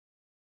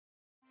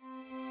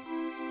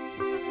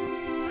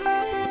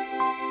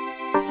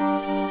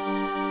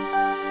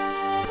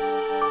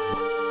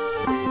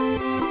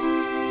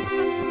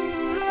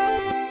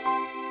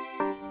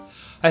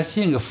I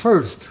think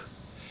first,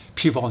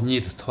 people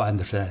need to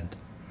understand,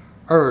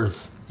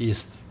 Earth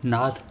is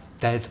not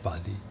dead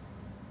body.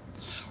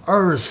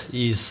 Earth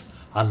is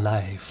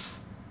alive.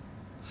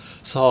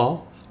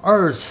 So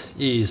Earth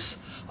is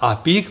a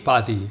big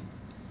body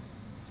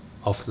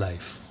of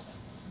life.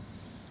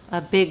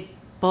 A big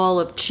ball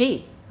of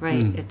chi,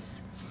 right?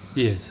 It's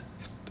Yes.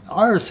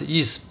 Earth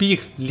is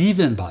big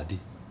living body.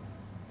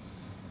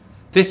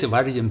 This is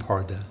very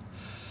important.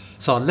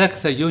 So like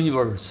the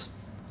universe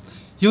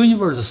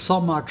is so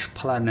much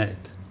planet,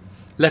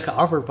 like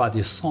our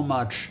body so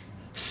much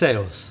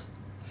cells.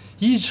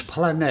 Each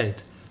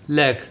planet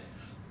like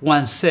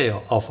one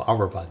cell of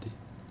our body.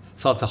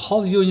 So the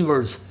whole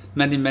universe,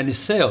 many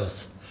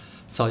cells.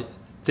 So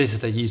this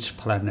is each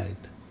planet.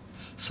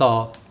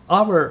 So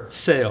our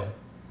cell,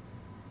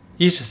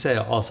 each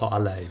cell also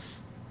alive.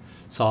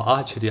 So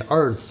actually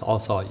Earth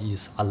also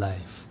is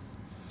alive.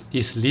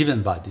 It's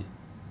living body.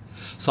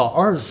 So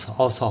Earth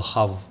also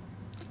have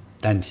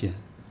dantian.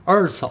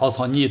 Earth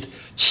also need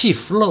qi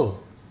flow.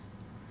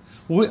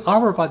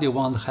 Our body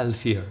want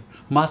healthier,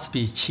 must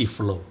be qi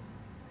flow.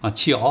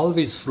 Qi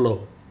always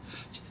flow.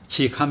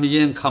 Qi come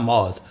in, come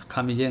out,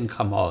 come in,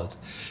 come out.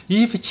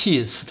 If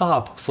qi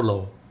stop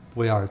flow,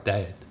 we are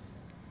dead.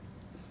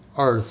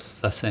 Earth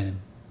the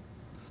same.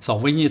 So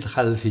we need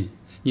healthy,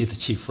 need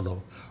qi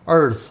flow.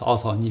 Earth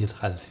also need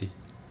healthy.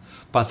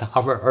 But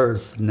our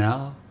Earth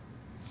now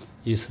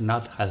is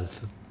not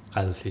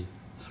healthy.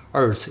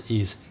 Earth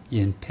is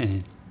in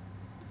pain.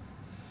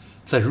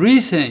 The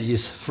reason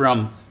is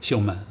from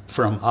human,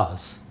 from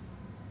us.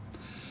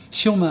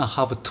 Humans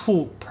have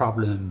two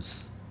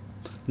problems.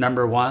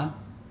 Number one,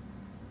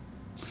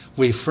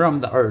 we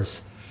from the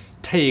earth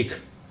take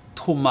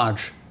too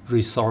much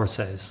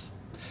resources,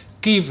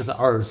 give the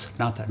earth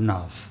not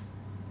enough.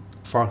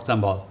 For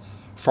example,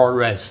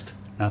 forest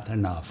not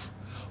enough,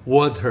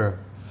 water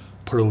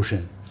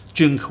pollution,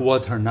 drink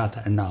water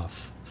not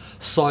enough,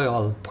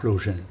 soil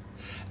pollution,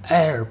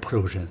 air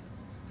pollution,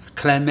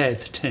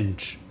 climate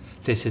change.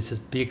 This is a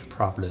big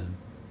problem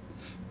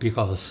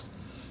because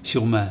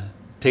humans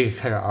take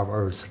care of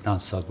earth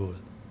not so good.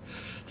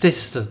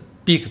 This is the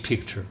big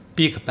picture,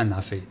 big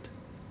benefit.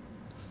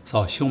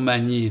 So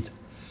human need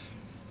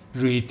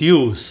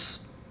reduce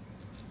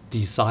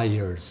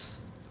desires,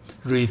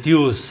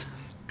 reduce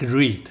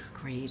greed.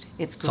 greed.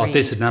 It's greed. So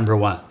this is number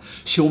one.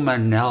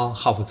 Human now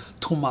have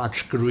too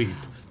much greed,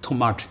 too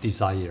much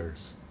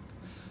desires.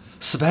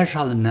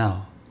 Especially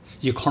now,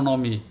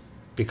 economy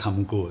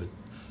become good,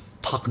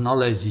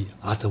 technology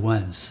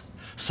advance,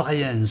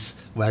 science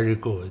very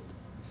good.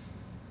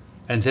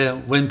 And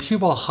then when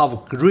people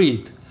have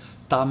greed,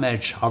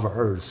 damage our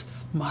earth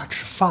much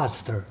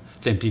faster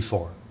than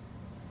before.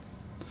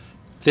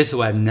 This is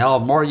why now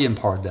more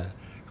important,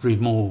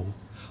 remove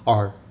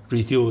or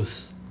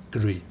reduce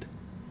greed.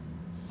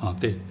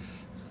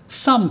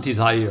 Some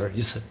desire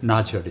is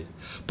naturally,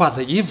 but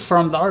if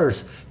from the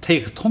earth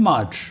take too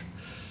much,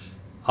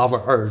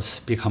 our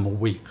earth become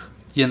weak.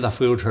 In the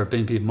future,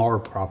 maybe more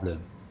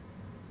problem.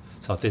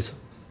 So this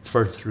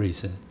first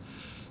reason.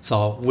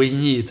 So we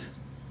need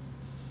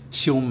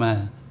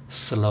human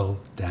slow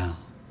down.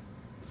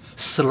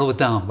 Slow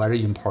down,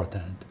 very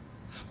important.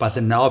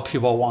 But now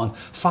people want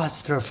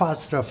faster,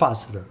 faster,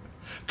 faster,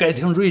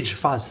 getting rich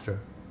faster.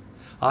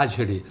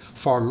 Actually,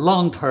 for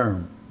long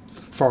term,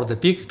 for the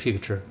big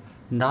picture,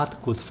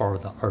 not good for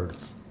the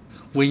earth.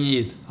 We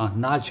need a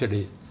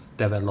naturally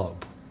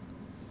develop.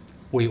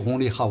 We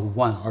only have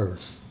one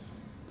earth.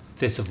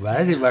 This is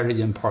very, very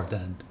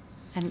important.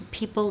 And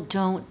people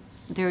don't,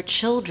 their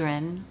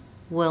children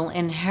will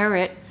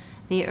inherit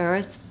the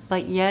earth,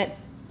 but yet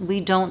we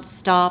don't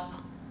stop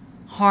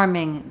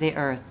harming the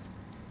earth.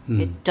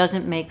 It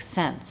doesn't make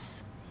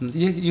sense.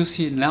 You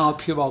see now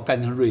people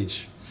getting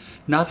rich.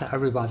 Not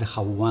everybody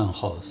have one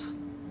house.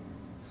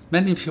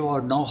 Many people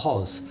have no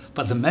house,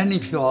 but many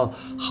people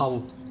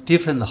have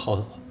different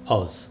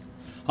house.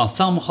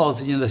 Some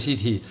house in the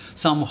city,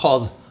 some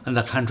house in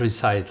the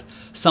countryside,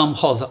 some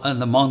house on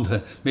the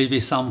mountain, maybe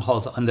some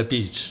house on the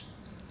beach.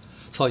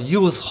 So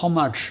use how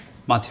much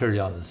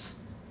materials.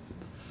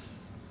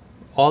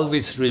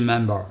 Always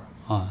remember,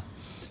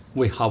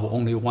 we have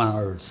only one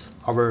earth.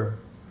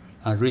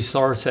 Our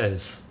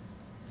resources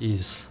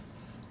is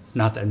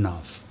not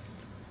enough.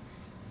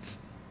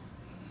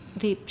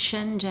 The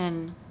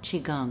Shenzhen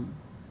Qigong,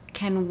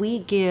 can we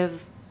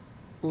give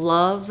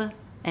love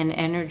and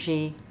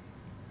energy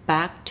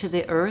back to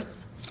the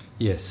earth?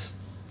 Yes.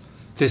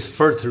 This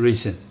first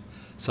reason.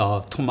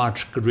 So too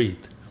much greed.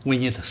 We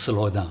need to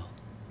slow down.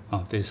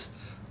 This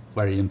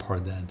very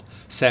important.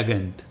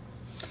 Second,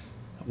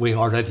 we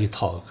already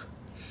talked.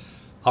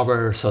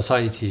 Our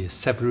society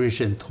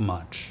separation too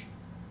much,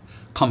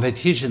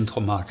 competition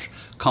too much,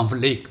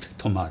 conflict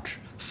too much,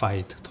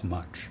 fight too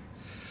much.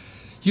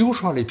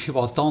 Usually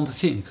people don't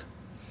think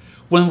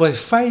when we're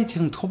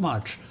fighting too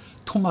much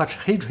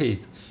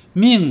hatred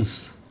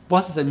means,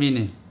 what's the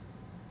meaning?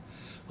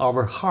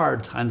 Our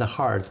heart and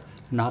heart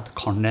not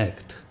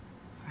connect.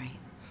 Right.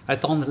 I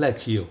don't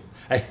like you.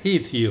 I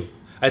hate you.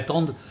 I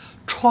don't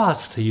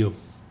trust you.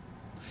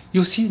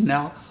 You see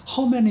now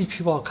How many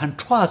people can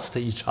trust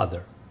each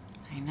other?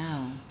 I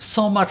know.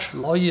 So much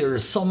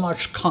lawyers, so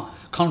much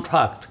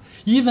contract.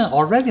 Even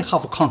already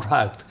have a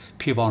contract,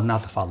 people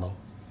not follow.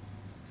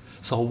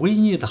 So we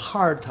need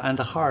heart and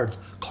heart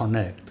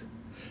connect.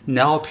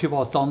 Now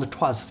people don't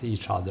trust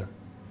each other.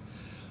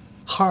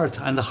 Heart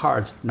and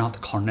heart not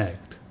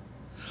connect.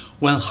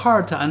 When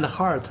heart and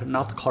heart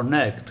not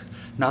connect,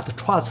 not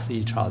trust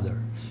each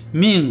other,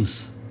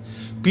 means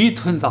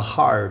between the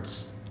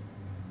hearts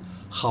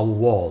have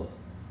wall.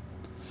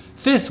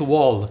 This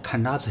wall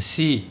cannot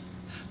see,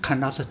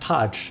 cannot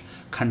touch,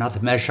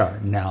 cannot measure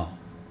now,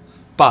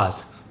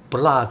 but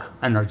block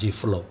energy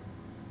flow.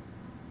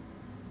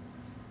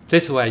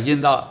 This way,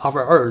 in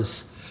our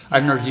Earth,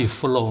 energy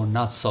flow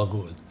not so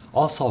good.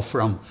 Also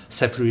from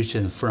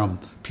separation from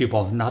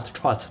people not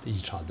trust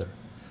each other,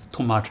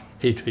 too much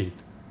hatred.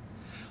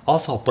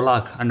 Also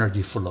block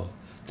energy flow.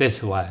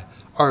 This way,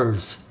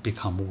 Earth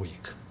become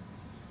weak.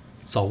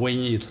 So we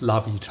need to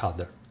love each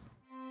other.